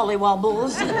got the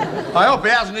collywobbles. I hope he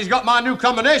hasn't. He's got my new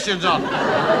combinations on.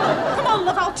 Come on,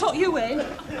 love, I'll tuck you in.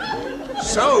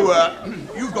 So,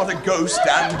 you've got a ghost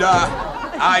and,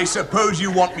 I suppose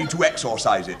you want me to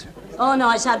exorcise it. Oh,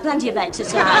 no, it's had plenty of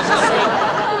exercise, you see.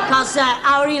 Because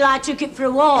our Eli took it for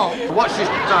a walk. What she's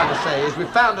trying to say is we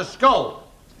found a skull.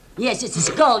 Yes, it's a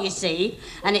skull, you see,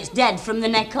 and it's dead from the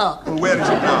neck up. Well, where is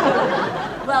it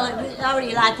now? Well, our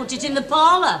Eli put it in the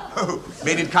parlour. Oh,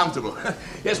 made it comfortable.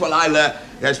 Yes, well, I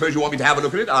suppose you want me to have a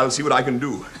look at it. I'll see what I can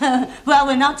do. Well,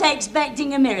 we're not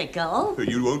expecting a miracle.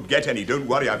 You won't get any, don't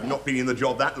worry. I've not been in the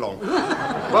job that long.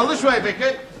 Well, this way,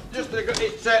 Vicky. It's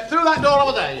through that door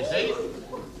over there, you see.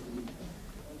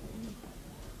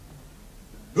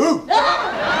 Who?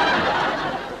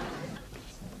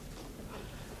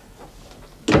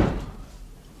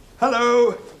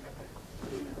 Hello.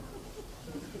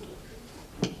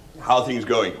 How are things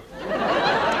going?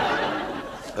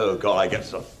 Oh, God, I get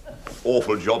some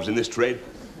awful jobs in this trade.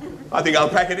 I think I'll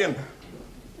pack it in.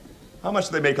 How much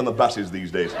do they make on the buses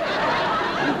these days?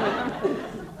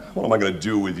 What am I going to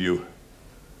do with you?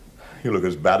 You look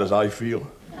as bad as I feel.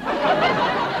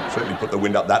 Certainly put the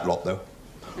wind up that lot, though.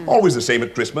 Always the same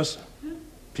at Christmas.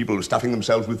 People are stuffing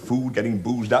themselves with food, getting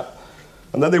boozed up,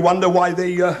 and then they wonder why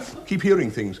they keep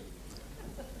hearing things.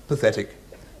 Pathetic.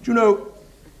 Do you know,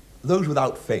 those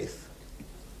without faith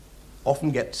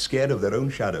often get scared of their own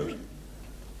shadows.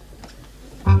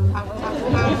 Oh,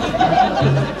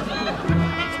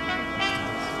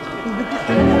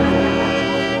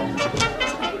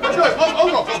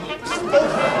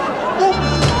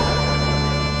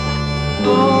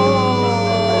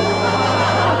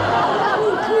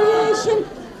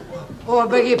 I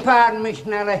beg your pardon, Miss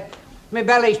Nellie. My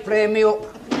belly's playing me up.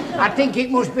 I think it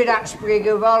must be that sprig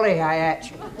of holly I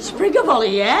ate. Sprig of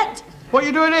holly yet? What are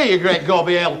you doing here, you great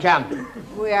gobby ale can?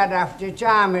 We had after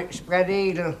time at Spread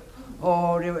Eagle.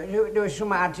 Oh, there was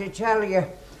something I had to tell you.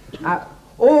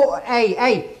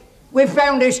 Hey, we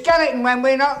found a skeleton when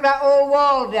we knocked that old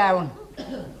wall down.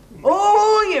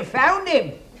 Oh, you found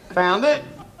him? Found it?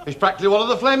 He's practically one of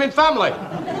the flaming family.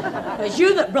 It's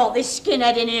you that brought this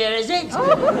skinhead in here, is it?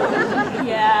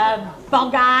 Yeah,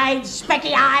 bog-eyed,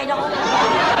 specky-eyed,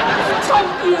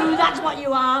 you, that's what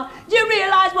you are. Do you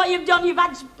realise what you've done? You've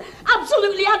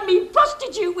absolutely had me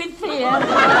prostitute with fear.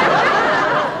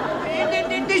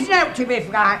 There's no to be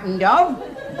frightened of.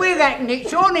 We reckon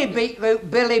it's only Beetroot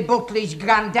Billy Buckley's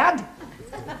granddad.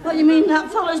 What, you mean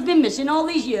that fella's been missing all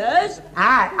these years?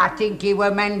 I think he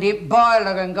were mending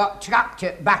boiler and got trapped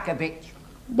at back a bit.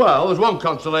 Well, there's one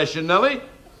consolation, Nellie.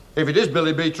 If it is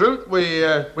Billy Beetroot, we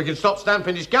can stop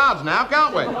stamping his cards now,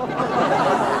 can't we?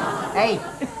 Hey,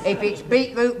 if it's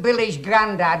Beetroot Billy's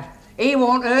granddad, he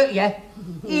won't hurt you.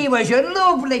 He was a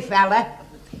lovely fella.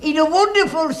 He'd a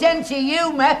wonderful sense of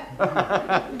humour.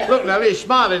 Look, Nellie, he's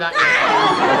smiling at you.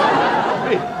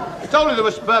 I told you there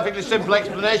was a perfectly simple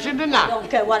explanation, didn't I? I don't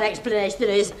care what explanation there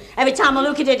is. Every time I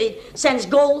look at it, it sends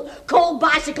cold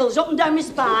bicycles up and down my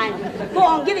spine. Go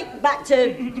on, give it back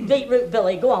to Beetroot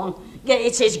Billy, go on.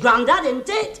 It's his granddad, isn't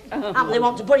it? And they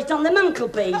want to put it on the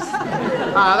mantelpiece.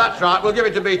 Ah, that's right, we'll give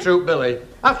it to Beetroot Billy.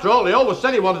 After all, he always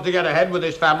said he wanted to get ahead with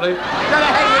his family. Get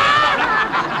ahead with...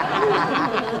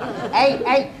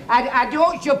 Hey, I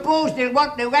don't suppose they'll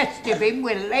want the rest of him,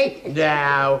 will they?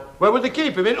 No. Where would they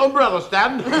keep him? In umbrella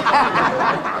stand?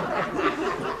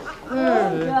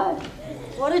 Oh, God.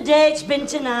 What a day it's been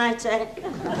tonight, eh?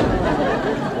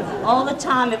 All the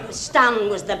time it was Stan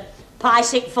was the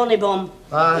pie-sick funny bum.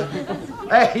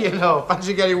 Hey, you know,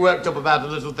 fancy getting worked up about a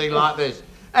little thing like this.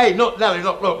 Hey, look, Nellie,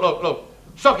 look.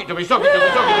 Sock it to me. Oh,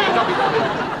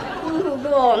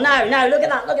 go on, no, look at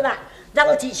that.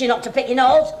 That'll teach you not to pick your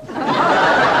nose.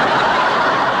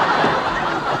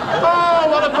 Oh,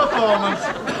 what a performance.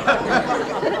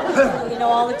 You know,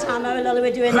 all the time I and Lily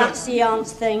were doing that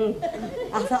seance thing,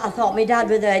 I thought my dad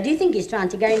were there. Do you think he's trying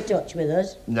to get in touch with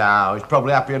us? No, he's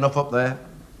probably happy enough up there.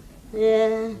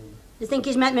 Yeah. You think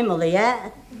he's met my mother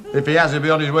yet? If he has, he'll be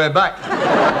on his way back.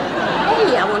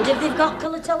 Hey, I wonder if they've got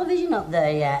colour television up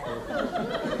there yet.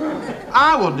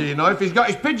 I wonder, you know, if he's got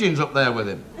his pigeons up there with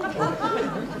him.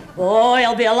 Oh,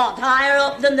 he'll be a lot higher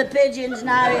up than the pigeons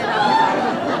now, you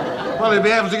know. Well, he'll be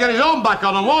able to get his own back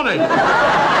on them, won't he?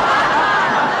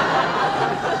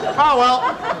 Oh, well,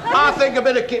 I think a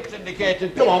bit of Kip's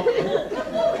indicated. Come on.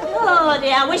 Oh,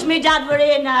 dear, I wish my dad were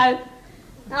here now.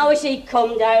 I wish he'd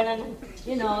come down and,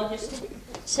 you know, just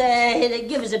say,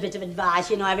 give us a bit of advice,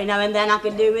 you know, every now and then I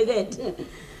could do with it.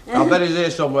 I'll bet he's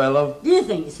here somewhere, love. Do you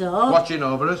think so? Watching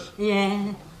over us.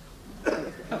 Yeah.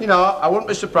 You know, I wouldn't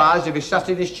be surprised if he sat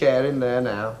in his chair in there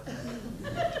now.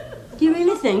 Do you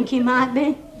really think he might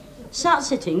be sat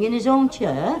sitting in his own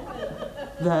chair?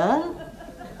 There?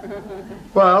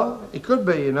 Well, he could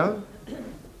be, you know.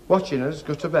 Watching us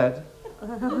go to bed.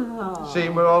 Oh.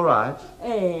 Seeing we're all right.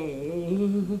 Hey.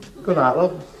 Good night,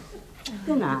 love.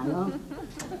 Good night, love.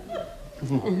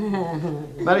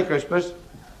 Merry Christmas.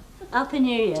 Happy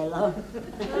New Year, love.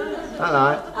 Night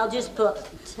night. I'll just put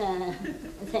a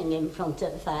thing in front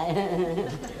of the fire.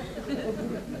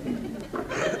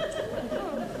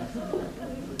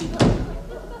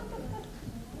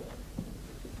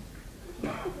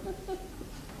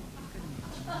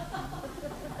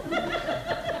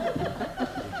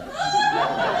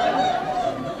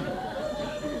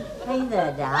 Hey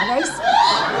there, Dad.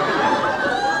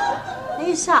 Are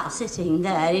you sat sitting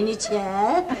there in your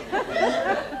chair?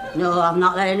 No, I've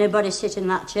not let anybody sit in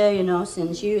that chair, you know,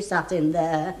 since you sat in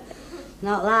there.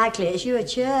 Not likely, it's your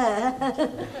chair.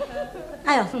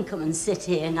 I often come and sit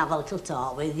here and have a little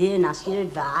talk with you and ask your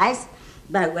advice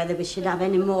about whether we should have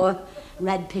any more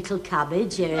red pickled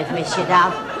cabbage or if we should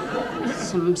have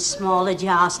some smaller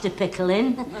jars to pickle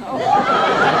in.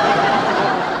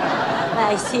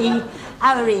 I see,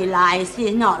 I realise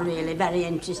he's not really very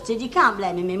interested. You can't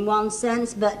blame him in one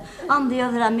sense, but on the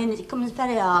other, I mean, it comes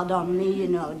very hard on me, you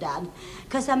know, Dad.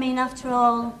 Because, I mean, after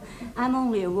all, I'm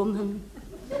only a woman.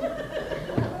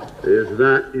 Is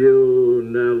that you,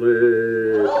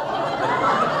 Nellie?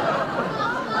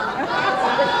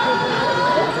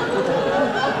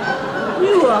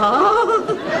 You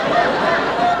are?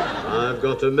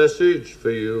 got a message for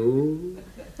you.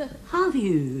 Have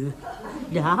you,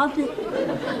 Dad?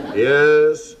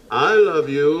 Yes, I love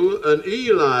you and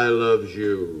Eli loves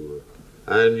you.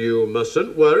 And you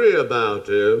mustn't worry about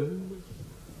him.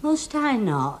 Must I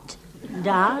not,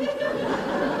 Dad?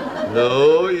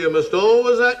 No, you must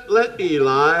always let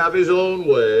Eli have his own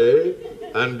way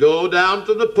and go down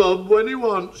to the pub when he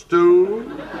wants to.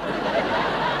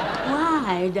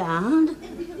 Why, Dad?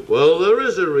 Well, there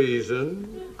is a reason.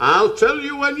 I'll tell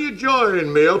you when you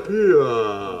join me up here.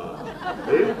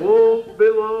 It won't be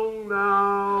long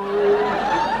now.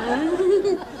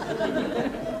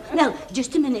 Well,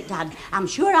 just a minute, Dad. I'm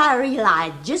sure our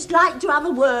Eli'd just like to have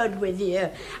a word with you.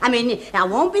 I mean, I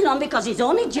won't be long because he's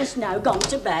only just now gone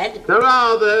to bed.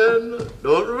 Ta-ra then.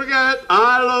 Don't forget,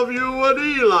 I love you and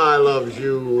Eli loves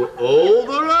you.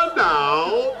 Over and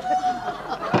out.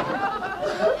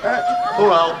 Oh,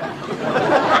 well.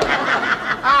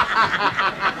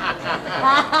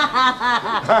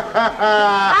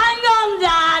 Hang on,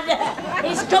 Dad.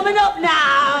 He's coming up now.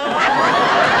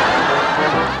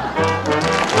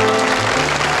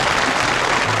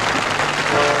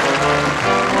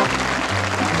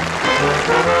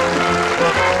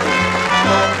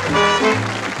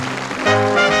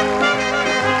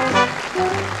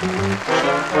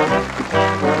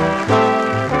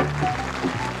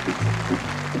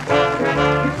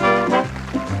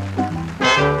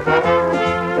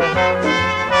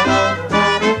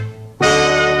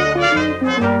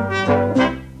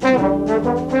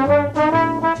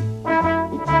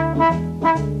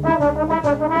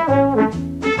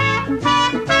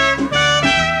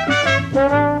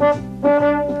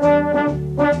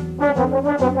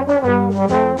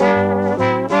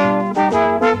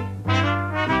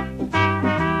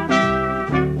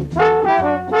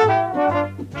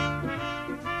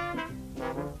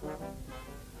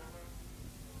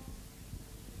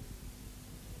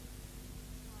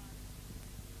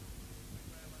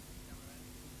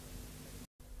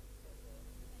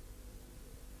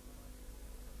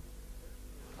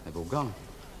 They've all gone.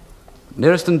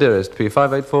 Nearest and Dearest,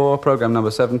 P584, program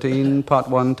number 17, part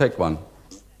 1, take 1.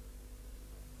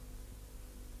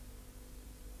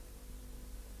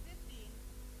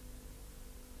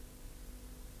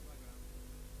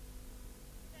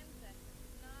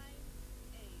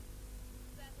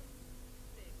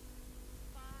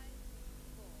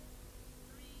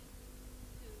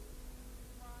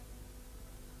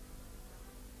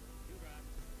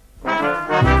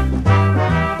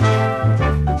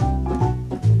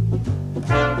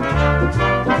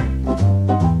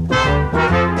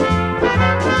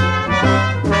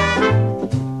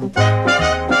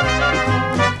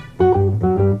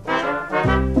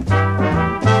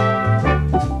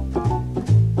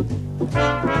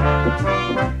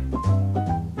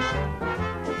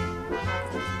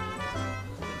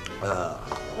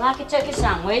 Like a turkey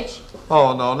sandwich?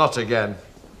 Oh, no, not again.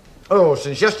 Oh,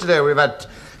 since yesterday we've had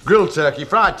grilled turkey,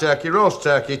 fried turkey, roast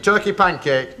turkey, turkey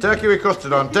pancake, turkey with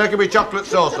custard on, turkey with chocolate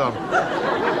sauce on.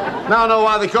 Now I know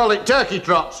why they call it turkey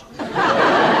trots. You've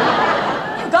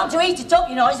got to eat it up,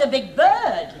 you know, it's a big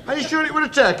bird. Are you sure it was a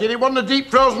turkey and it wasn't a deep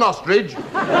frozen ostrich? Of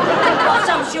course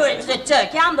I'm sure it was a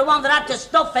turkey. I'm the one that had to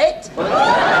stuff it.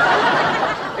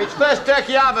 It's the first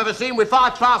turkey I've ever seen with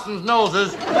 5 parsons'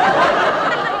 noses.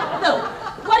 Look,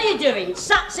 what are you doing?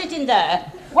 Sitting there?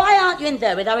 Why aren't you in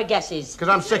there with our guesses? Because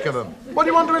I'm sick of them. What do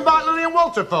you want to invite Lily and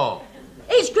Walter for?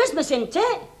 It's Christmas, isn't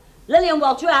it? Lily and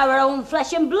Walter are our own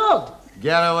flesh and blood.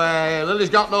 Get away. Lily's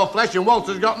got no flesh and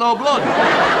Walter's got no blood.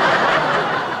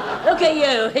 Look at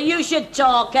you. You should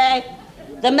talk, eh?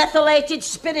 The methylated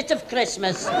spirit of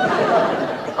Christmas.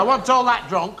 I wasn't all that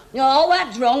drunk. You're all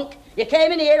that drunk. You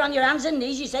came in here on your hands and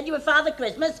knees, you said you were Father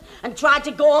Christmas and tried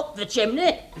to go up the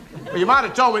chimney. Well, you might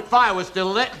have told me the fire was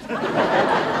still lit.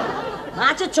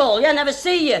 Might have told you, I never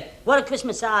see you. What a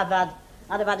Christmas I've had.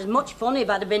 I'd have had as much fun if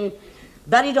I'd have been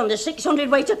buried under 600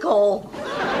 weight of coal.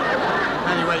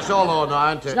 Anyway, it's all over now,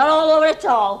 isn't it? It's not all over at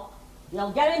all.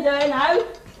 You'll get in there now.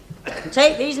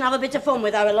 Take these and have a bit of fun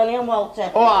with our Lily and Walter.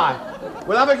 All right.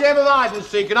 We'll have a game of hide and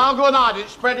seek and I'll go and hide at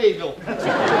Spread Eagle.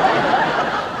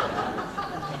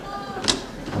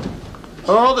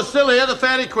 Oh, they're still here, the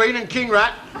Fairy Queen and King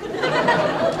Rat.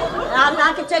 I'd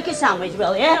like a turkey sandwich,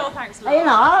 will you? No, thanks, love. Are you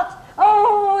not?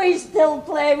 Oh, he's still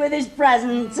playing with his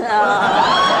present. Oh.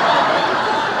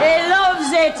 He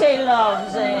loves it, he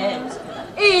loves it.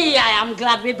 I am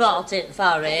glad we bought it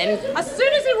for him. As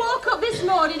soon as he woke up this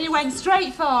morning, he went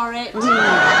straight for it.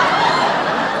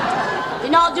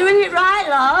 You're not doing it right,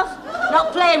 love.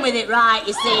 Not playing with it right,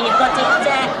 you see. You've got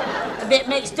it bit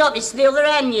mixed up. It's the other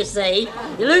end, you see.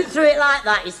 You look through it like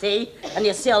that, you see, and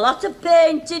you'll see a lot of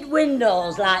painted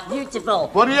windows, like, beautiful.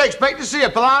 What do you expect to see, a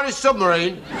Polaris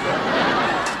submarine?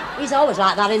 He's always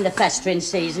like that in the festering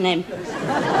season, him.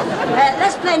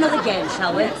 Let's play another game,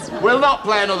 shall we? We'll not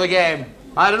play another game.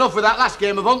 I had enough with that last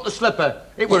game of Hunt the Slipper.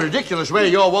 It was ridiculous where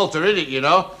you're Walter in it, you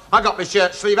know. I got my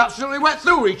shirt sleeve absolutely wet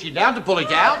through reaching down to pull it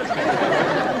out.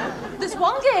 There's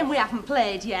one game we haven't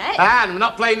played yet. And we're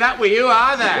not playing that with you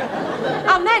either.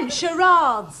 I meant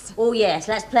charades. Oh, yes,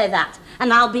 let's play that.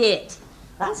 And I'll be it.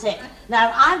 That's it.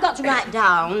 Now, I've got to write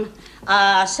down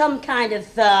some kind of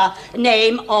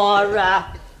name or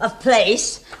of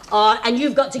place, and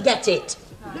you've got to get it.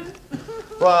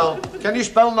 Well, can you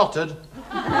spell knotted?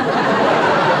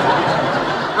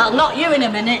 I'll knot you in a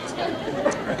minute.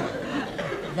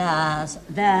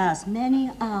 There's many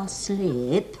a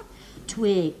slip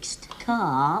twixt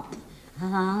carp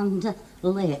and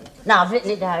lip. Now, I've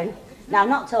written it down. Now, I've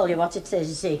not told you what it is,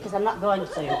 you see, because I'm not going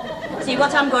to. See,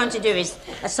 what I'm going to do is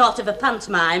a sort of a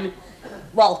pantomime,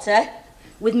 Walter,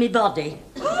 with me body.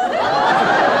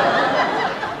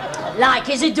 Like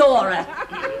Isadora.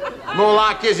 More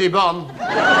like Izzy Bon.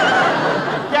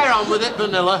 Get on with it,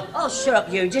 Vanilla. Oh, shut up,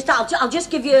 you. I'll just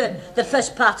give you the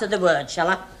first part of the word, shall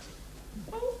I?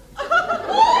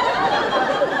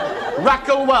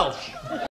 Rackle Welsh.